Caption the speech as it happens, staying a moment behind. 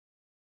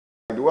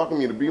to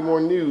welcome you to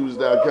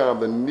BeMoreNews.com,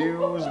 the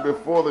news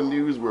before the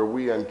news, where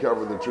we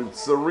uncover the truth.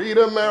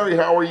 Sarita, Mary,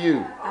 how are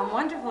you? I'm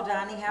wonderful,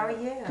 Donnie. How are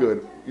you?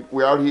 Good.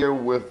 We're out here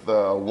with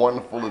a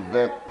wonderful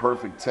event,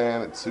 Perfect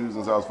 10 at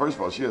Susan's house. First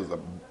of all, she has a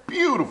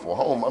beautiful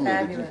home. I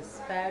mean,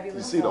 Fabulous.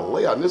 you see the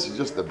layout, and this is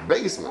just the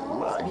basement.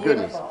 My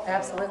goodness.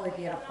 Absolutely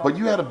beautiful. But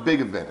you had a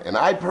big event, and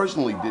I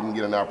personally didn't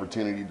get an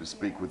opportunity to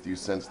speak with you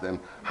since then.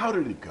 How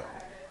did it go?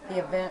 The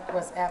event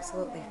was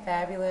absolutely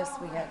fabulous.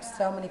 We had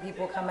so many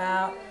people come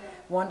out,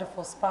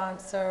 wonderful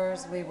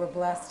sponsors. We were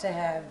blessed to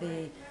have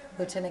the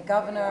Lieutenant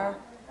Governor,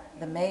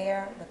 the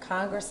Mayor, the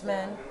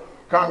Congressman.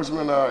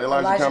 Congressman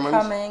Elijah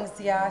Cummings,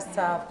 yes.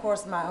 Of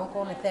course, my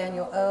uncle,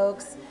 Nathaniel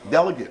Oakes.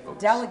 Delegate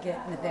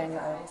Nathaniel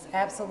Oakes.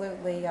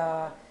 Absolutely.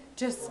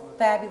 Just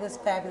fabulous.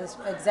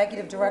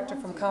 Executive Director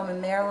from Coleman,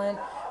 Maryland,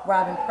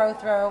 Robin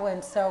Prothrow.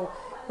 And so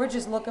we're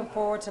just looking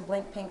forward to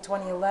Blink Pink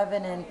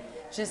 2011 and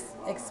just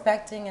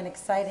expecting and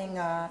exciting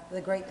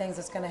the great things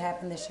that's going to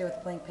happen this year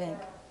with Blink Pink.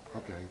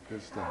 Okay,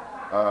 good stuff.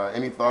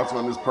 Any thoughts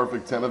on this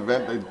Perfect 10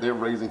 event? They're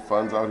raising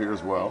funds out here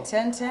as well.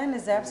 10-10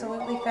 is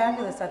absolutely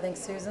fabulous. I think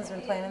Susan's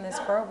been planning this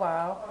for a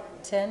while.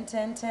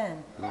 10-10-10.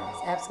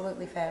 It's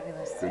absolutely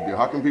fabulous. Good deal.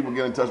 How can people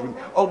get in touch with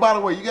you? Oh, by the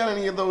way, you got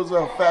any of those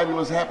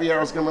fabulous happy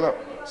hours coming up?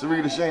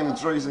 Sarita, Shane, and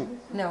Tracy?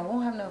 No, we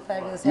won't have no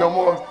fabulous happy No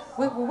more? hours.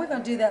 We're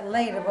going to do that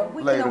later. But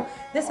you know,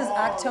 this is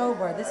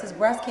October. This is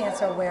Breast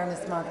Cancer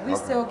Awareness Month. We're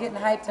still getting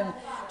hyped and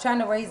trying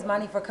to raise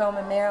money for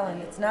Coleman,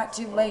 Maryland. It's not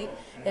too late.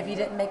 If you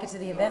didn't make it to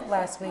the event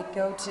last week,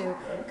 go to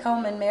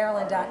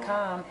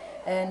ColemanMaryland.com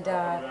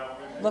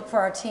and look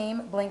for our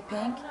team, Blink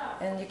Pink,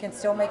 and you can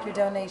still make your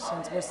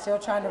donations. We're still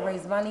trying to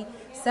raise money.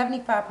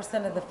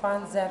 75% of the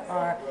funds that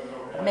are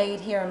made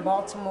here in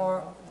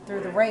Baltimore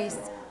through the race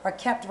are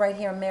kept right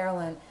here in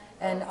Maryland,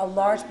 and a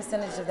large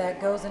percentage of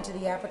that goes into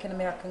the African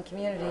American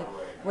community,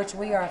 which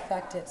we are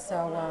affected.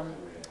 So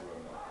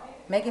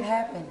make it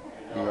happen.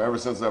 You know, ever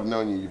since I've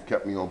known you, you've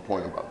kept me on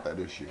point about that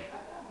issue.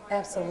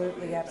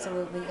 Absolutely.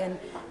 And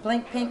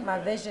Blink Pink, my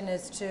vision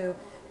is to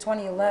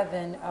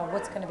 2011,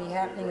 what's going to be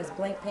happening is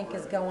Blink Pink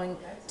is going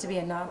to be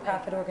a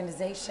nonprofit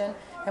organization,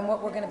 and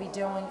what we're going to be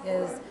doing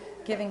is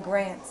giving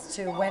grants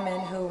to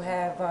women who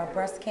have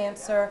breast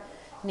cancer,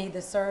 need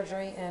the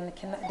surgery, and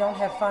don't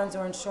have funds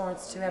or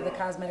insurance to have the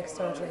cosmetic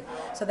surgery.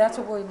 So that's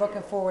what we're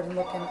looking forward and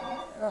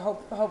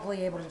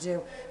hopefully able to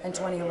do in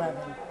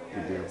 2011.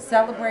 Good deal.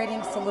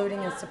 Celebrating, saluting,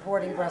 and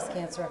supporting breast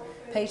cancer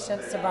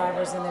patients,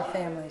 survivors, and their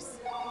families.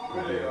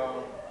 Good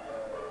deal.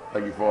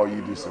 Thank you for all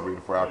you do,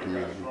 Sarita, for our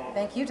community.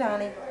 Thank you,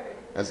 Donnie.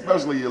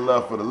 Especially your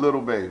love for the little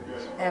babies.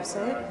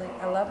 Absolutely.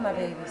 I love my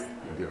babies.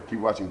 Good deal. Keep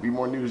watching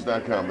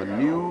BeMoreNews.com, the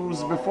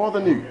news before the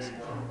news,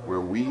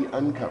 where we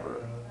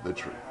uncover the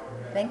truth.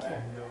 Thank you.